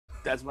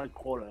That's my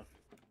quota.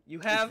 You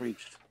have.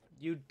 Reached.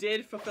 You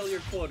did fulfill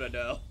your quota,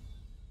 though.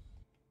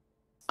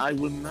 I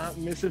would not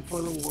miss it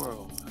for the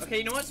world. Okay,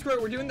 you know what? Screw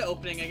it. We're doing the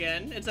opening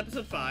again. It's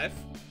episode 5.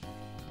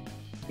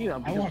 You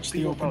know, I watch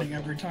the opening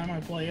every time I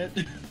play it.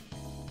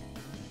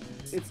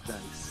 It's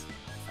nice.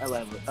 I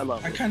love it. I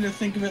love it. I kind of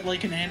think of it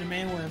like an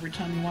anime where every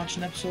time you watch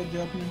an episode,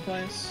 the opening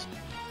plays.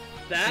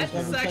 That's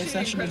Every play actually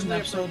session is an incredibly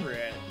episode.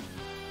 appropriate.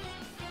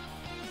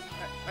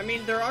 I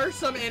mean, there are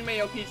some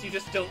anime OPs you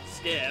just don't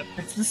skip.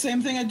 It's the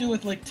same thing I do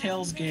with like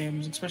Tales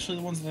games, especially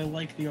the ones that I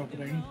like the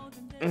opening.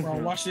 Where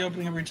I'll watch the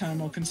opening every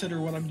time. I'll consider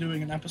what I'm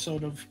doing an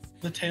episode of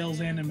the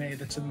Tales anime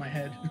that's in my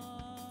head.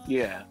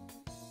 Yeah.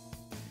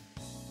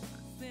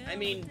 I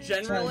mean,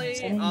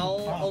 generally,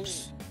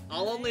 I'll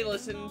only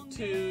listen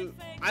to...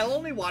 I'll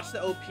only watch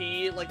the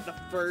OP, like, the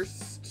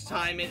first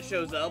time it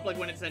shows up, like,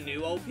 when it's a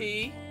new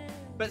OP.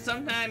 But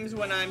sometimes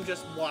when I'm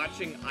just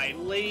watching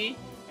idly,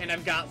 and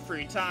I've got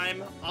free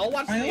time, I'll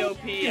watch the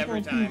OP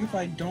every time. If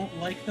I don't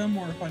like them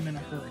or if I'm in a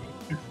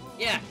hurry.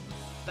 Yeah,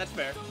 that's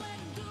fair.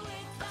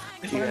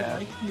 If I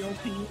like the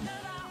OP,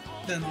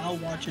 then I'll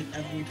watch it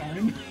every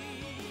time.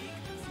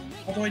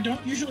 Although I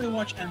don't usually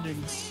watch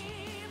endings.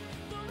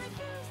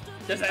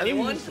 Does I think it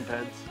anyone? just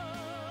depends.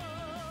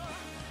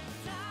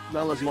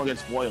 Not unless you want to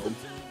get spoiled.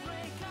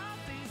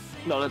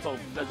 No, that's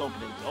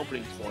opening.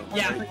 Opening spoiled.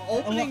 Yeah,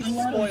 opening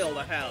spoil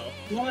the hell.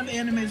 A lot of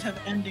animes have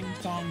ending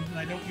songs, and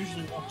I don't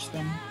usually watch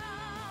them.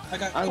 I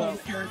got called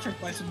a heretic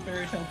by some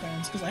Fairy Tail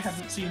fans because I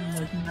haven't seen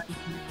like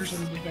 90%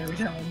 of the Fairy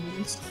Tail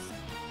movies.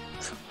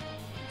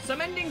 Some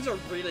endings are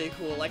really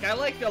cool. Like, I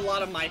like a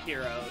lot of My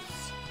Heroes.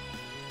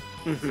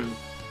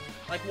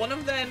 Like, one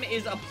of them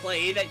is a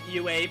play that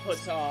UA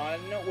puts on,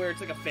 where it's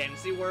like a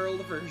fantasy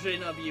world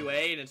version of UA,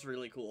 and it's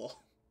really cool.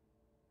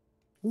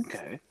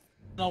 Okay.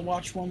 I'll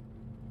watch one.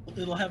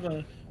 It'll have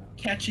a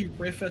catchy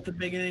riff at the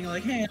beginning,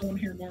 like, hey, I want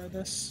to hear more of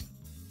this.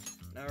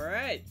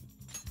 Alright.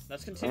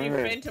 Let's continue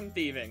Phantom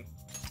Thieving.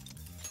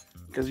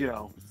 Because, you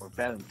know, we're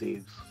Phantom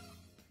Thieves.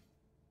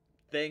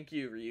 Thank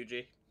you,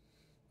 Ryuji.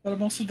 But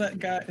I'm also that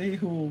guy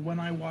who, when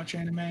I watch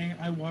anime,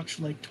 I watch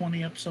like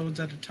 20 episodes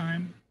at a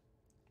time.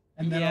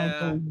 And then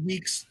I'll go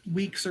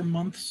weeks or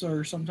months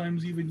or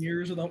sometimes even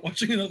years without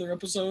watching another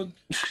episode.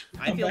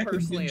 I feel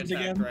personally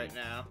attacked right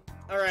now.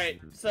 Alright,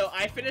 so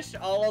I finished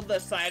all of the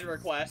side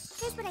requests.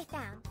 Here's what I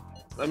found.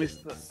 Let me.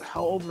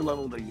 How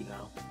overleveled are you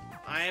now?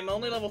 I am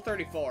only level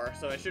 34,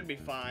 so I should be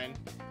fine.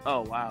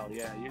 Oh wow,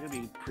 yeah, you're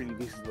gonna be pretty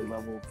decently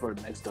leveled for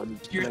next dungeon.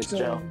 You're next still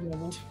gel.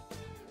 underleveled.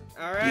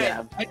 Alright.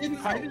 Yeah. I didn't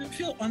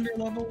feel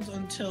underleveled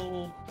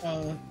until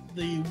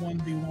the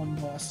 1v1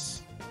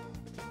 boss.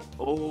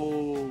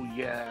 Oh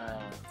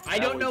yeah. I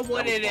don't know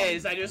what it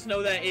is. I just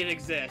know that it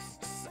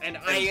exists, and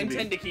I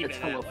intend to keep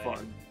it that way. It's hella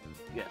fun.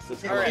 Yes,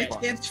 it's hella fun.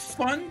 It's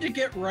fun to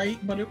get right,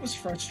 but it was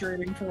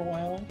frustrating for a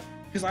while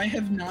because I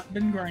have not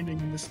been grinding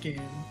in this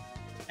game,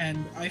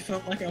 and I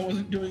felt like I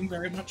wasn't doing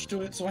very much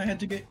to it, so I had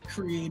to get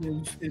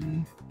creative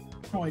in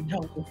how I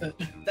dealt with it.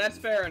 That's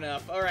fair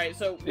enough. Alright,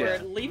 so we're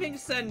leaving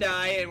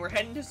Sendai, and we're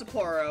heading to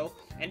Sapporo,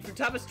 and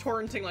Futaba's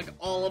torrenting like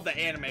all of the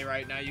anime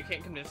right now. You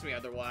can't convince me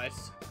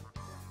otherwise.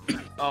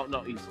 Oh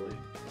no, easily.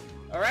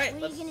 Alright,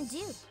 What are you gonna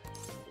do?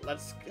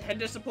 Let's head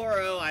to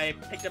Sapporo. I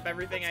picked up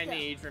everything I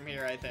need from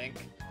here, I think.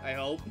 I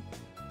hope.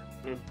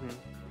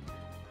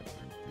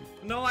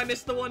 No, I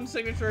missed the one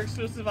signature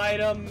exclusive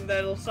item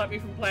that'll stop me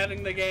from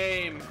planning the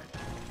game.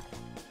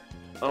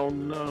 Oh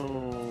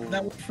no.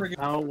 That would forget.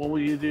 What will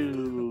you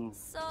do?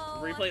 So,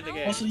 Replay the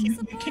game. Also, you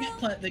can't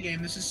plat the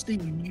game. This is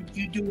Steam.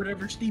 You do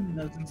whatever Steam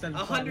does instead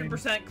of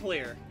 100%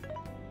 clear.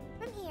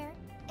 From here,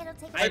 it'll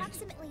take I-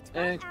 approximately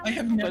 12 hours. I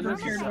have never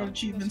to cared about finish.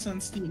 achievements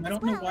on Steam. I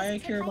don't know why I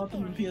care about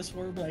them on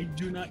PS4, but I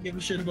do not give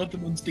a shit about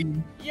them on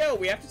Steam. Yo,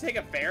 we have to take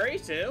a ferry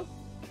too?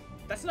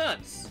 That's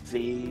nuts.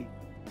 See?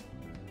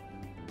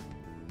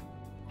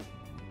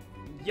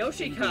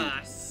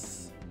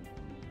 Yoshika's.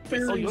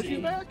 Fairy Yoshi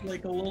is back?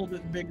 like a little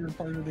bit bigger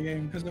part of the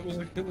game because it was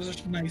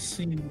a nice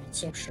scene, but it's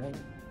so short.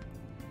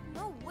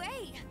 No way!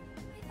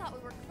 I thought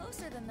we were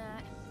closer than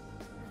that.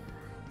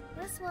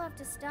 Guess we'll have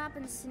to stop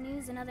and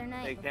snooze another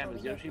night. Hey Cam, before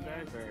is we Yoshi get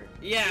there. back or?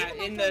 Yeah,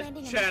 Even in after the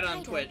landing in chat on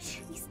Hokkaido,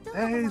 Twitch. we still Hey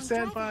have a long drive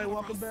Senpai, ahead of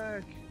welcome us.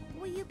 back.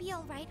 Will you be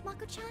alright,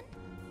 Mako-chan?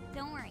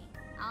 Don't worry,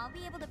 I'll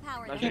be able to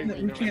power Okay,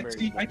 that. We can't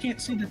see. I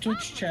can't see the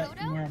Twitch chat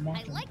Photo? from where I'm I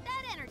watching. like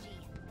that energy.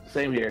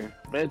 Same here,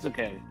 but it's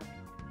okay.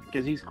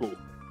 Because he's cool.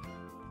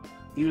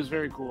 He was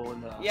very cool in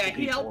the Yeah,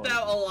 he helped P4.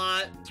 out a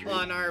lot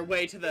on our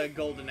way to the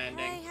golden I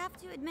ending. have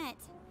to admit,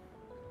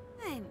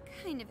 I'm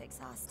kind of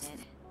exhausted.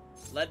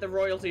 Let the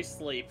royalty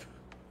sleep.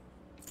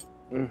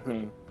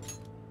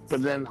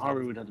 But then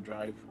Haru would have to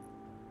drive.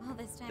 All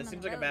this time This on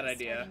seems the like a road bad is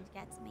idea. starting to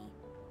get to me.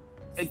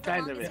 It It's the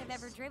kind of longest is.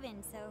 I've ever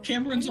driven, so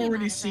Cameron's any already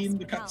amount of seen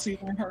the rest would help.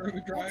 cutscene where Haru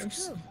That's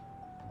drives. true.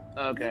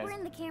 Okay. We were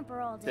in the camper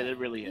all day. Then it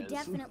really We is.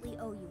 definitely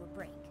owe you a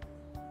break.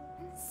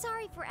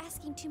 Sorry for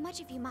asking too much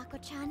of you,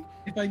 Mako-chan.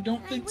 If I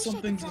don't I think wish I could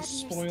something's a gladden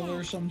your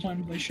spoiler, step.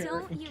 sometimes I share it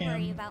Don't with you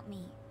worry Cam. about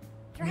me.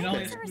 I mean, all you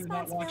It's a have to do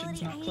without watching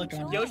is not click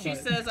on it. Yoshi but-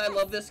 says, I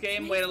love this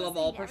game, way to love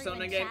all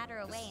Persona games.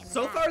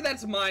 So far,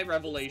 that's my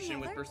revelation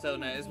with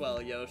Persona as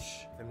well,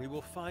 Yosh. Then we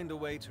will find a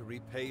way to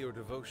repay your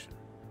devotion.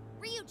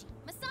 Ryuji,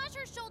 massage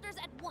her shoulders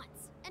at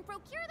once and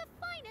procure the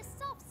finest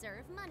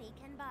self-serve money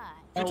can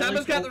buy.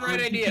 Futama's got the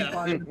right idea.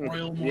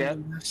 Royal Yeah.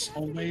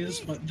 always,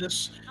 but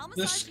this I'll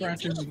massage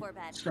scratches you too before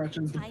bed.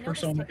 scratches the I know this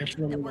Persona itch technique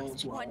really that well works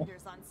as well.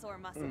 wonders on sore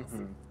muscles.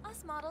 Mhm.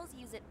 Us models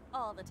use it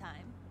all the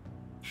time.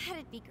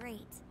 That'd be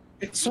great.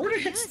 It sort of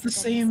hits the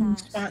same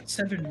Spot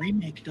 7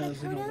 remake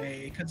does in a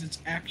way, because it's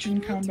action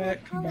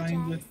combat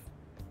combined with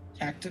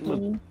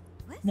tactical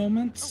What?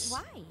 moments.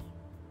 Why?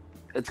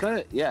 It's kind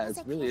of, yeah,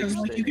 it's really Because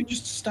like you interesting. can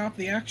just stop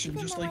the action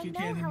Even just though like I you know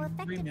can how in the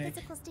effective remake.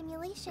 physical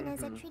stimulation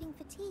is at Mhm. treating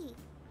fatigue,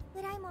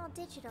 but I'm all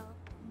digital,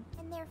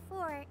 and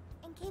therefore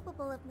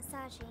incapable of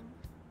massaging.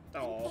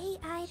 Oh, An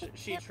AI that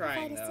she's can't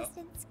trying, provide though.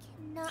 assistance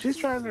cannot She's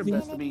be trying her best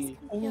to humanity's be-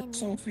 Oh, companion.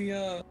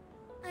 Sophia.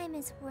 I'm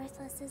as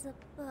worthless as a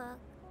book.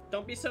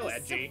 don't be so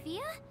edgy.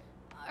 Sophia?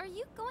 Are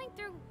you going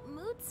through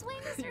mood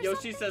swings or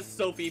Yoshi something? says,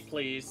 Sophie,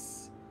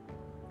 please.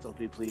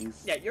 Sophie,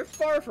 please. Yeah, you're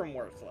far from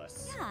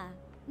worthless. Yeah,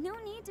 no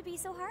need to be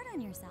so hard on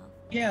yourself.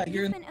 Yeah, You've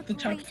you're been a the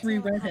top great 3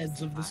 deal of help redheads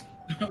so of this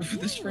far. of You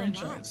this do a lot,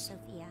 franchise.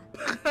 Sophia.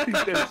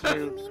 That's You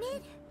true. mean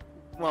it?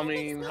 Well, I That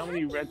makes mean, me how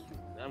many happy. red?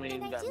 I mean,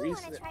 And I that do want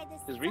recent to try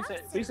this is recent.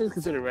 self-serve. Recent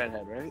considered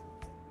redhead, right? Right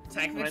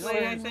Technically,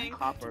 now I it's think.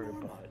 copper,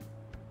 but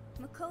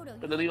Makoto,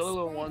 but you the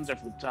other expert. ones are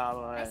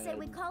Futaba I said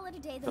we and call it a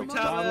day. The Futaba,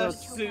 Futaba, moment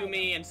we choke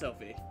Sumi, and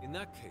Sophie. In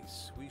that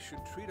case, we should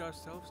treat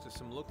ourselves to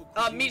some local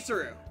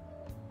Mitsuru.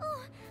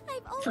 Oh,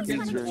 I've always Forget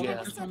wanted Mitsuru, to that yeah.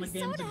 try Persona some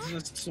games soda.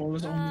 exist, so I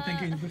was only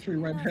thinking of the 3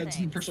 redheads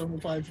in thanks. Persona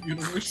 5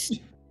 universe.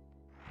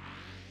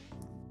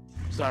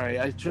 sorry,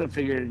 I should have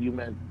figured you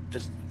meant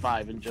just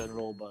 5 in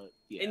general, but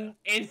yeah,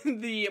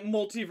 In the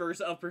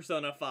multiverse of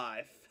Persona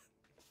 5.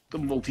 the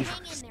Hang in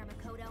multiverse. there,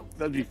 Makoto.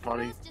 That'd be The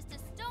funny. girl's just a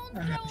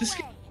stone's throw This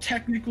away.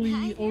 technically I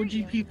hear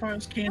you.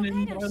 OGP5's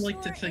canon, The but I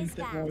like to writer think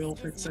sure that is Royal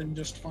fast, fits isn't in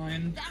just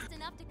fine. Fast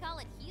enough to call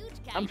it huge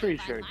I'm Kaido pretty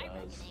by sure it my does.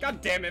 reckoning.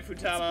 God damn it,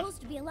 It's Futaba.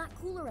 supposed to be a lot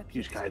cooler up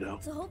here. Huge Kaido.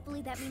 So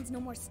hopefully that means no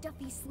more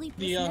stuffy, sleepless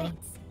The,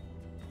 nights.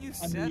 You On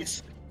said the,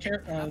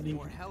 it. the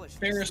More hellish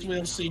than Ferris sleeping wheel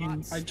in a scene, hot,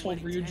 I told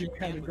sweaty Ryuji tent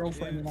I had a with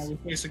girlfriend, and I was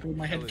basically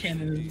my Hellish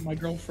headcanon is indeed. my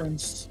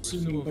girlfriend's We're so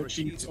Sumi, but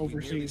she's overheated we nearly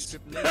overseas.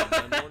 stripped naked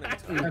by morning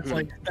time. That's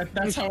like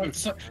that's how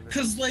it's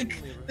because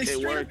like they It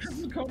straight up works. have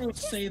Makoto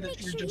say that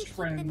make you're sure just you keep the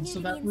friends, so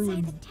nudity that inside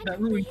ruins the tent, that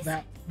ruins please.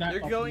 that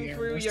You're up going in the air.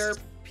 through This- your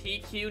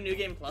PQ New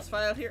Game Plus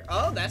file here?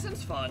 Oh, that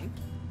sounds fun.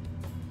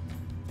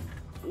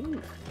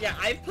 Ooh, Yeah,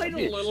 I've played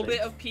That'd a be little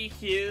bit interesting.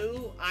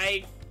 of PQ.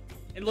 I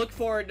look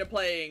forward to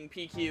playing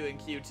PQ and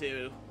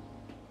Q2.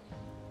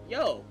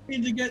 Yo,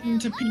 need to get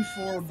into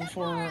P4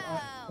 before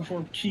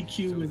Tomorrow.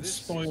 PQ So would this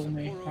spoil is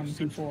me Sapporo on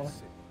Central P4.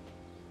 City,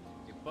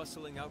 a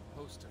bustling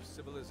outpost of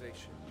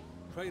civilization,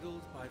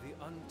 cradled by the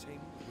untamed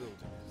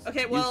wilderness.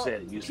 okay, well,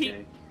 you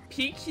say.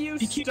 PQ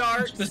PQ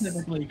starts.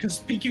 specifically because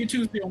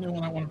PQ2 is the only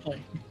one I want to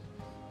play.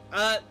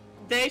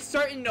 They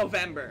start in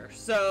November.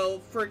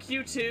 So for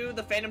Q2,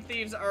 the Phantom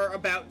Thieves are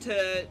about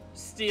to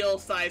steal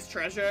Sai's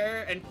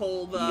treasure and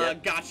pull the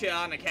Yep. gotcha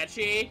on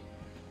Akechi.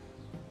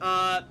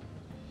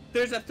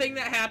 There's a thing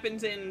that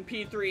happens in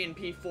P3 and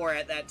P4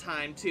 at that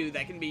time too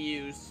that can be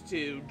used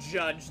to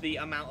judge the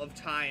amount of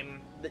time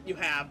that you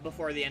have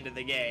before the end of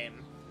the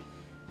game.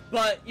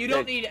 But you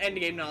don't need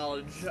endgame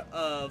knowledge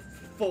of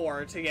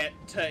 4 to get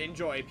to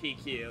enjoy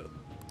PQ.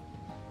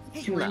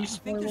 Hey, Three you spoil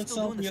think they're still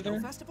itself doing the either?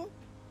 snow festival?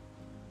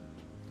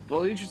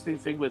 Well, the interesting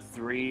thing with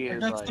 3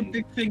 is That's the like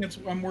big thing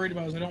I'm worried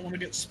about is I don't want to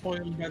get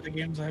spoiled by the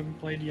games I haven't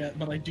played yet,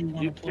 but I do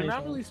want to play you're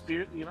not them.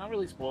 really you're not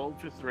really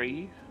spoiled for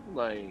 3,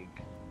 like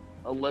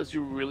unless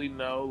you really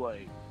know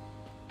like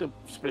the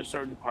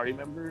certain party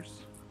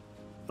members.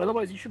 But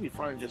otherwise, you should be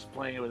fine just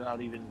playing it without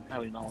even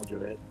having knowledge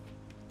of it.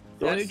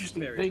 The only That's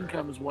interesting very thing true.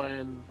 comes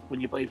when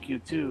you play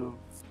Q2.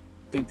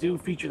 They do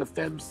feature the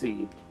Fem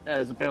Seed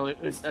as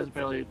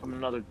apparently from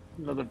another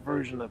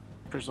version of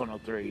Persona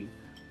 3.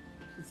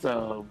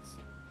 So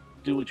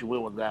do what you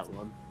will with that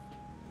one.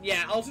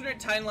 Yeah, alternate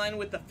timeline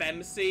with the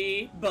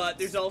FemC, but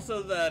there's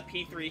also the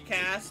P3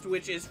 cast,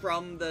 which is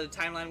from the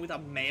timeline with a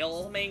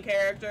male main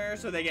character,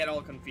 so they get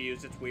all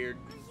confused. It's weird.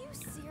 Are you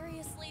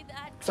seriously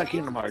that It's like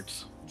Kingdom close?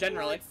 Hearts. Well,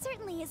 Generally. it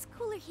certainly is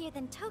cooler here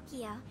than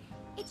Tokyo.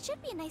 It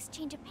should be a nice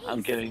change of pace.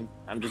 I'm kidding.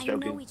 I'm just I know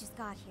joking. we just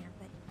got here,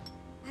 but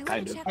I want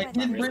Kind to of. check I whether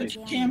did really. break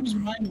the Cam's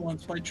game- mind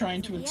once by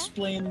trying to Sophia?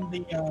 explain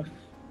the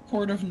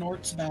Court of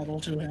Nort's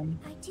battle to him.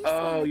 I do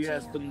Oh see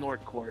yes, jail. the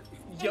North Court.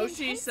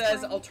 Yoshi intense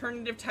says one.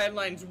 alternative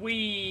timelines,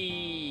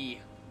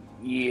 we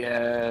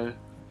Yeah.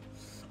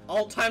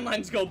 all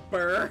timelines go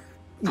burr.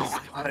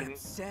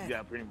 Sad.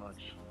 Yeah, pretty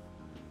much.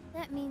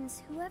 That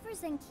means whoever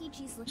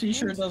Zenkichi's looking She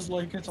sure into does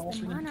like its is the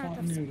alternate monarch of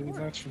continuity, Support.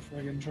 that's for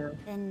friggin' sure.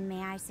 Then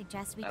may I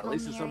suggest we At call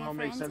least it Miria somehow for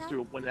makes sense intel?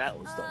 through when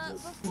Atlas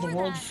does it. The Before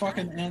world that,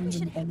 fucking we ends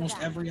should in head to almost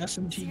bed. every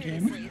SMT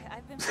game. Seriously,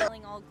 I've been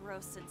feeling all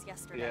gross since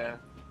yesterday.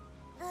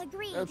 Yeah,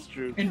 Agreed. that's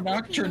true. In It would be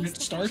Nocturne, nice it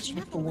to starts freshen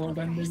with up the a little world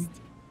ending.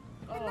 first.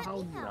 Oh, let how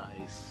me know.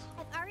 nice.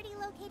 I've already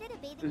located a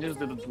bathing It just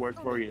didn't facility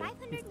work for only you.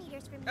 500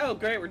 meters from Oh, here.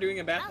 great, we're doing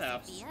a Wow,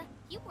 bathhouse. Sophia,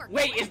 you worked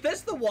Wait, hard. is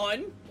this the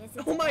one? Guess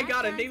it's Oh my bath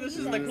god, I time think for this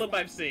you is the guys. clip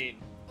I've seen.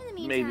 In the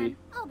meantime, Maybe.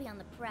 I'll be on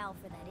the prowl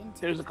for that intel.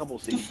 There's a couple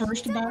The scenes.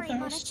 first Don't worry,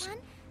 bathhouse?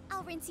 Mona-chan.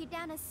 I'll rinse you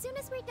down as soon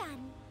as we're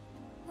done.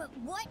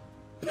 What?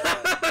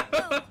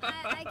 Oh,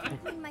 I can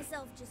clean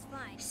myself just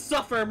fine.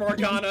 Suffer,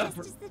 Morgana. That's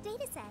just the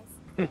data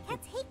says.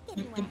 Cats hate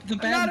getting wet. The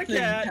not bad a thing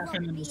cat. happened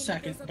in the Being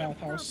second those little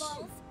bathhouse.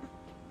 furballs.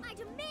 I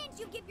demand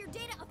you give your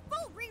data a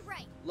full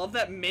rewrite. Love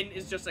that Mint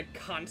is just a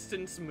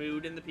constant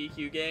mood in the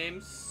PQ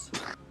games.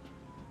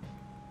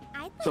 I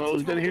thought So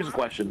you then had here's a that.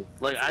 question.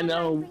 Like, I So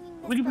know I'm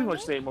bringing we can this pretty much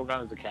boat say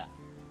Morgana's a cat,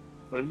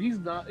 but if he's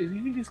not, if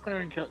he's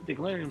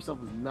declaring himself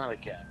as not a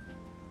cat,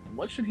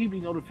 what should he be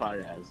notified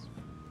as?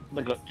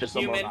 Like just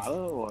a Human. Morgana,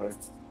 or?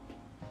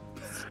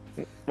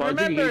 Well, I think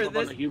he Remember, gave up on the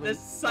this human-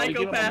 this well, he gave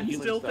up on the psychopath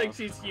human still stuff. thinks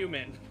he's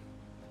human.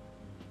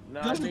 No,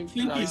 I Doesn't think,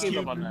 think no, he he's gave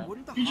up on human. that.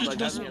 Wouldn't the He just Like,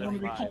 doesn't that's want to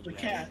be the called a vibe,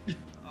 cat.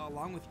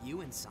 along with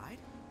you inside?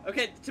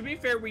 Okay, to be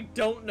fair, we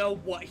don't know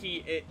what he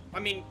is. I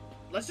mean,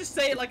 let's just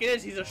say it like it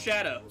is. He's a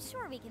shadow. I'm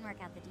sure we can work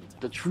out the details.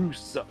 The true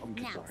self. I'm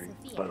Now, sorry,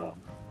 Sophia. but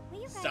Will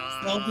you guys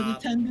Stop. Velvet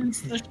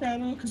Attendant's the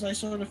shadow, because I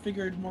sort of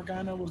figured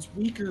Morgana was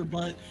weaker,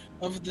 but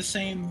of the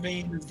same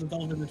vein as the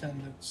Velvet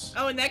Attendants.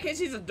 Oh, in that case,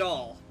 he's a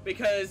doll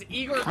because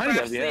Igor Kind of,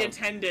 crafts yeah. the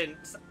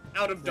attendants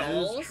out of that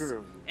is dolls,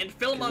 true. and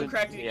 'Cause Philmon it-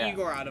 crafted yeah.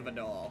 Igor out of a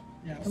doll.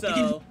 Yeah,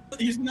 So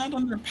he's not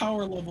on their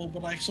power level,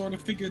 but I sort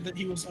of figured that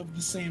he was of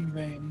the same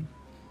vein.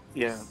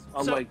 Yeah,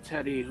 unlike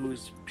Teddy,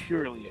 who's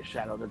purely a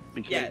shadow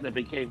that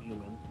became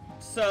human.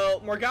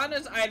 so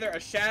Morgana's either a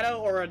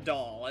shadow or a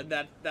doll, and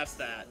that's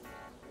that.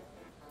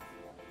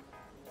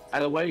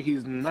 Either way,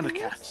 he's not a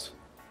cat.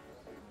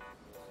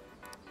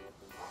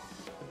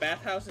 The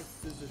bathhouse is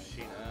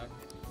Suzushina.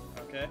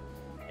 Okay.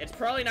 It's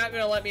probably not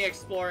gonna let me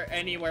explore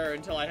anywhere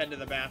until I head to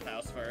the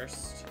bathhouse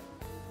first.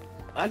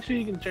 Actually,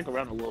 you can check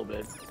around a little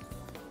bit.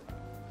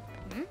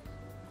 Hmm?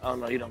 Oh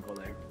no, you don't go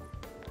there,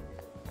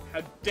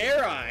 How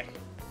dare I?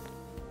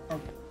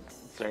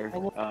 sir. I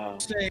will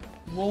say,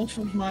 Wolf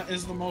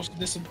is the most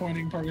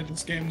disappointing part of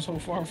this game so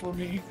far for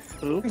me,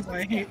 Who? because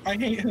I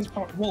hate his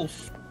part.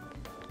 Wolf.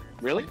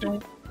 Really?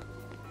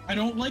 I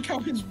don't like how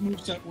his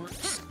moveset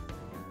works.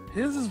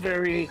 His is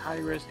very high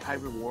risk, high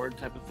reward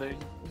type of thing.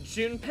 Like,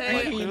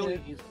 Junpei?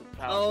 clearly he's the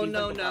power. Oh he's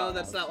no, like the no, powerhouse.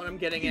 that's not what I'm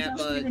getting He at,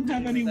 doesn't but even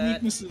have any that-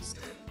 weaknesses.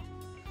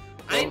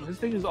 Well, his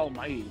thing is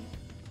almighty.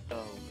 So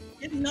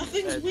And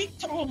nothing's That- weak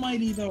to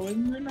Almighty though,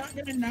 and you're not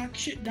gonna knock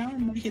shit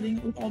down by hitting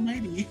it with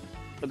Almighty.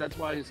 but that's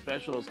why his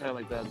special is kind of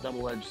like that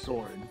double-edged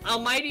sword.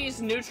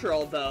 Almighty's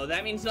neutral, though.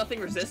 That means nothing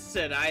resists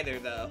it either,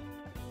 though.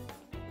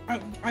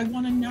 I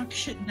want to knock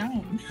shit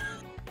down.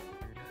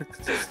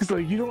 He's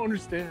like, you don't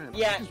understand.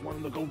 Yeah. I just want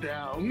him to go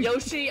down.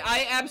 Yoshi,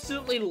 I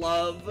absolutely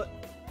love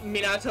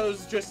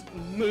Minato's just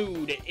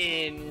mood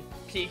in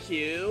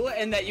PQ,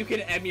 and that you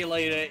can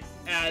emulate it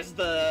as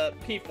the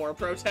P4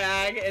 Pro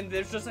tag, and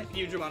there's just a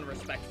huge amount of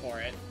respect for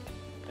it.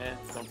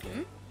 Don't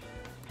care.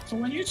 So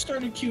when you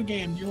start a Q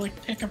game, do you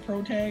like pick a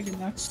pro tag and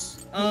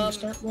that's what you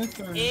start with?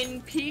 Or...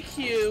 In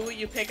PQ,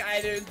 you pick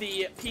either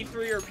the P3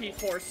 or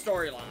P4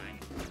 storyline.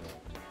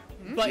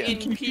 But Yeah. in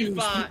PQ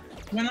 's- P5...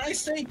 When I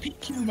say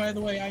PQ, by the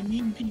way, I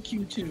mean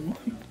PQ2.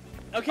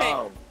 Okay,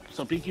 Oh,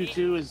 so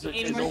PQ2 is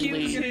In only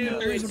PQ2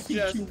 There's a it's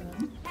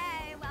PQ1.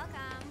 Hey, welcome.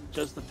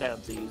 just the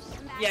fancies.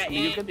 I'm back. Yeah, I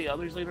mean, you in- get the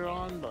others later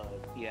on, but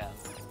yeah.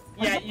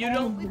 yeah, I thought you all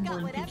don't... of them We've got were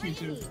in whatever you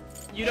PQ2. need.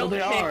 You Well, don't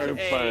they pick are,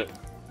 a... but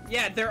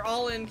Yeah, they're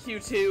all in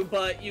Q2,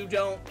 but you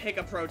don't pick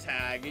a pro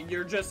tag.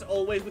 You're just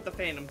always with the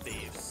Phantom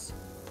Thieves.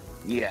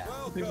 yeah.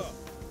 Welcome.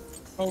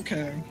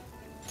 Okay.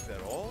 Is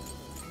that all?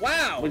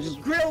 Wow! Which is-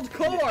 grilled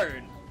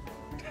corn!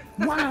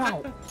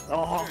 Wow!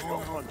 Oh,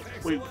 hold on.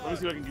 Wait, let me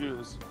see if I can do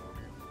this.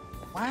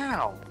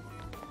 Wow!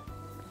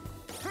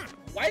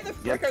 Why the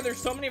frick Yep. are there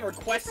so many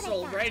requests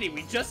already?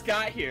 We just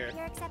got here.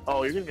 You're accepted.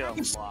 Oh, you're gonna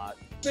get a lot.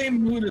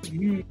 Same mood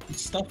as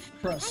stuffed Time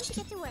to crust.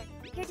 get to work.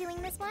 You're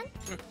doing this one?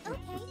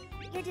 Okay.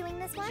 You're doing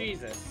this one?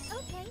 Jesus.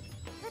 Okay.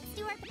 Let's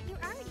do our. You're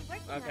already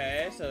working on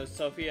Okay, this one. so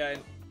Sophia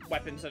and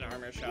Weapons and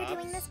Armor You're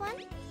doing this Shops. one?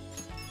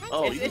 Time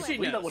Oh, to you get can to Itchy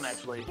work. read that Nose. one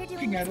actually. You're doing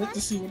Looking this at it one?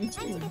 to see what it's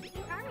Time to doing. get.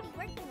 You're already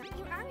working on.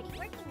 You're already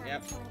working on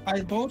Yep. this one.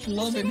 I both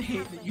love and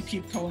hate that you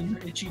keep calling her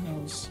Itchy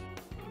Nose.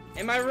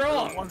 Am I On the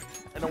wrong? one,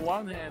 and on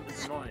one hand,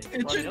 it's annoying. But on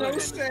Itchy the other hand, Nose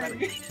it's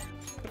kinda, say.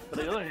 but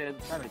on the other hand,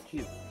 it's kind of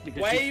cute.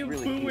 Because Why are she's you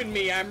really booing cute.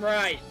 me? I'm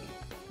right.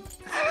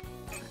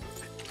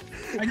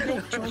 I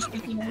don't trust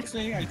Itchy Nose.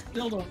 I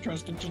still don't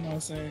trust Itchy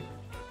Nose.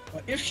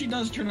 But if she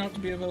does turn out to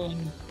be a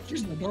villain,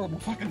 she's an adorable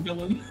fucking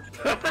villain.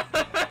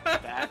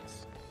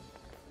 Facts?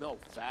 No,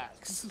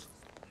 facts.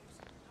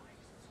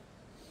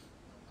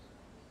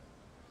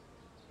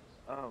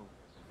 Oh.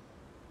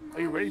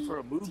 Are you ready for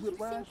a move, Do you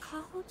Whiplash? think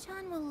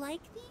Kaho-chan will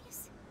like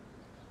these?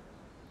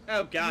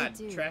 Oh god,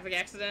 do. traffic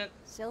accident?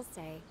 She'll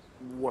say,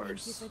 "Thank you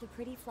Worse. for the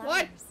pretty flowers."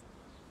 What?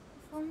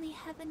 If only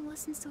heaven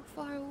wasn't so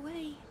far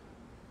away,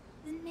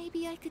 then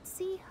maybe I could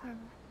see her.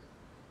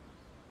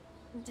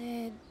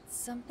 Did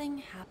something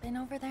happen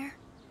over there?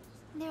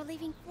 They're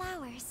leaving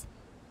flowers.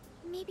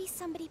 Maybe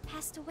somebody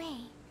passed away.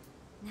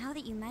 Now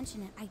that you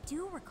mention it, I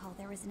do recall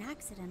there was an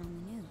accident on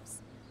the news.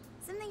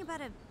 Something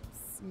about a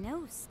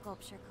snow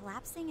sculpture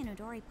collapsing in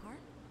Odori Park.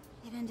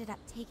 It ended up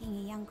taking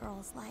a young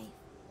girl's life.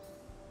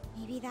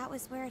 Maybe that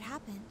was where it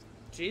happened.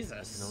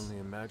 Jesus. I can only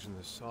imagine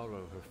the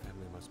sorrow her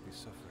family must be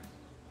suffering.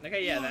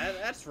 Okay, yeah,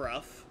 that's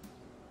rough.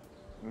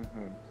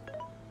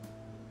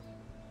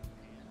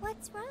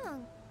 What's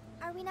wrong?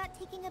 Are we not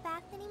taking a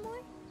bath anymore?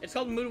 It's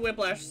called mood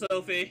whiplash,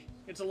 Sophie.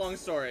 It's a long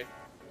story.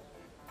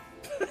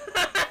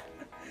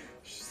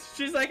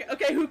 She's like,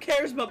 okay, who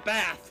cares about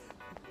bath?